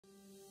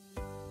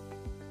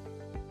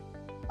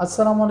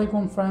Assalamu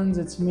alaikum friends,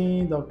 it's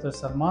me Dr.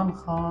 Salman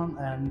Khan,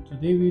 and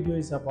today video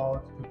is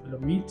about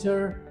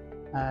pupilometer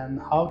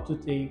and how to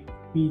take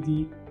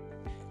PD.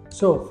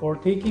 So for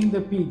taking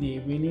the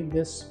PD we need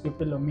this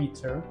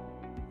pupilometer.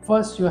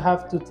 First you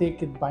have to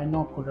take it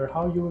binocular.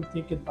 How you will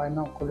take it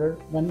binocular?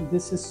 When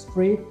this is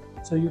straight,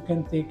 so you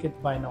can take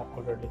it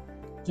binocularly.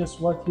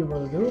 Just what you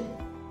will do,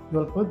 you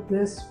will put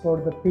this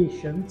for the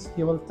patient.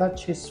 He will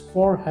touch his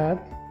forehead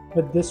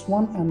with this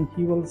one and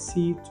he will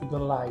see to the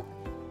light.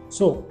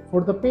 So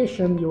for the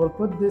patient, you will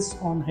put this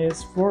on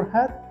his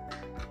forehead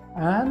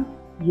and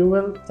you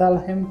will tell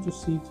him to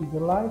see to the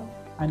light,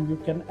 and you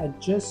can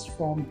adjust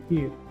from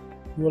here.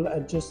 You will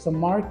adjust the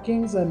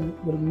markings and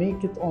will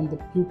make it on the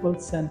pupil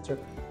center.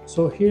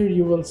 So here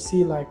you will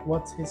see like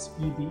what his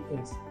PD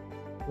is,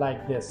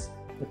 like this.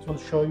 It will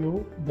show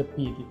you the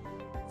PD.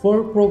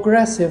 For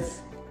progressive,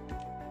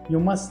 you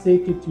must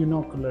take it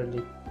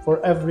unicularly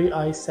for every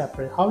eye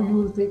separate. How you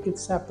will take it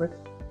separate?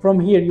 From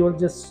here you will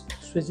just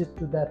switch it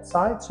to that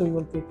side, so you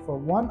will take for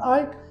one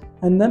eye,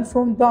 and then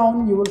from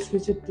down you will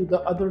switch it to the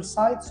other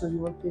side, so you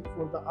will take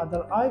for the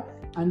other eye,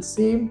 and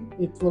same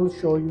it will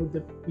show you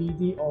the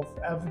PD of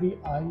every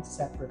eye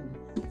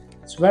separately.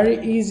 It's very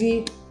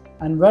easy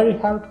and very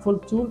helpful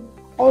tool.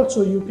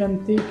 Also you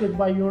can take it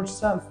by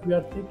yourself. We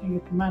are taking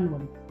it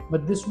manually,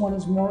 but this one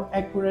is more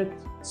accurate,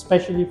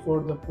 especially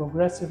for the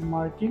progressive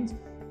markings.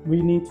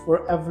 We need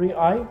for every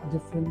eye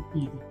different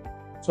PD.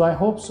 So I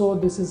hope so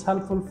this is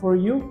helpful for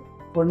you.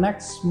 For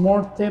next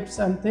more tips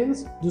and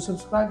things, do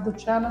subscribe the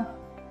channel,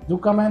 do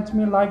comment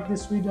me, like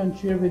this video and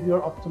share with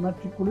your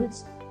optometry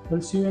colleagues.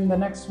 We'll see you in the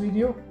next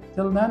video.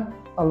 Till then,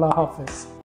 Allah Hafiz.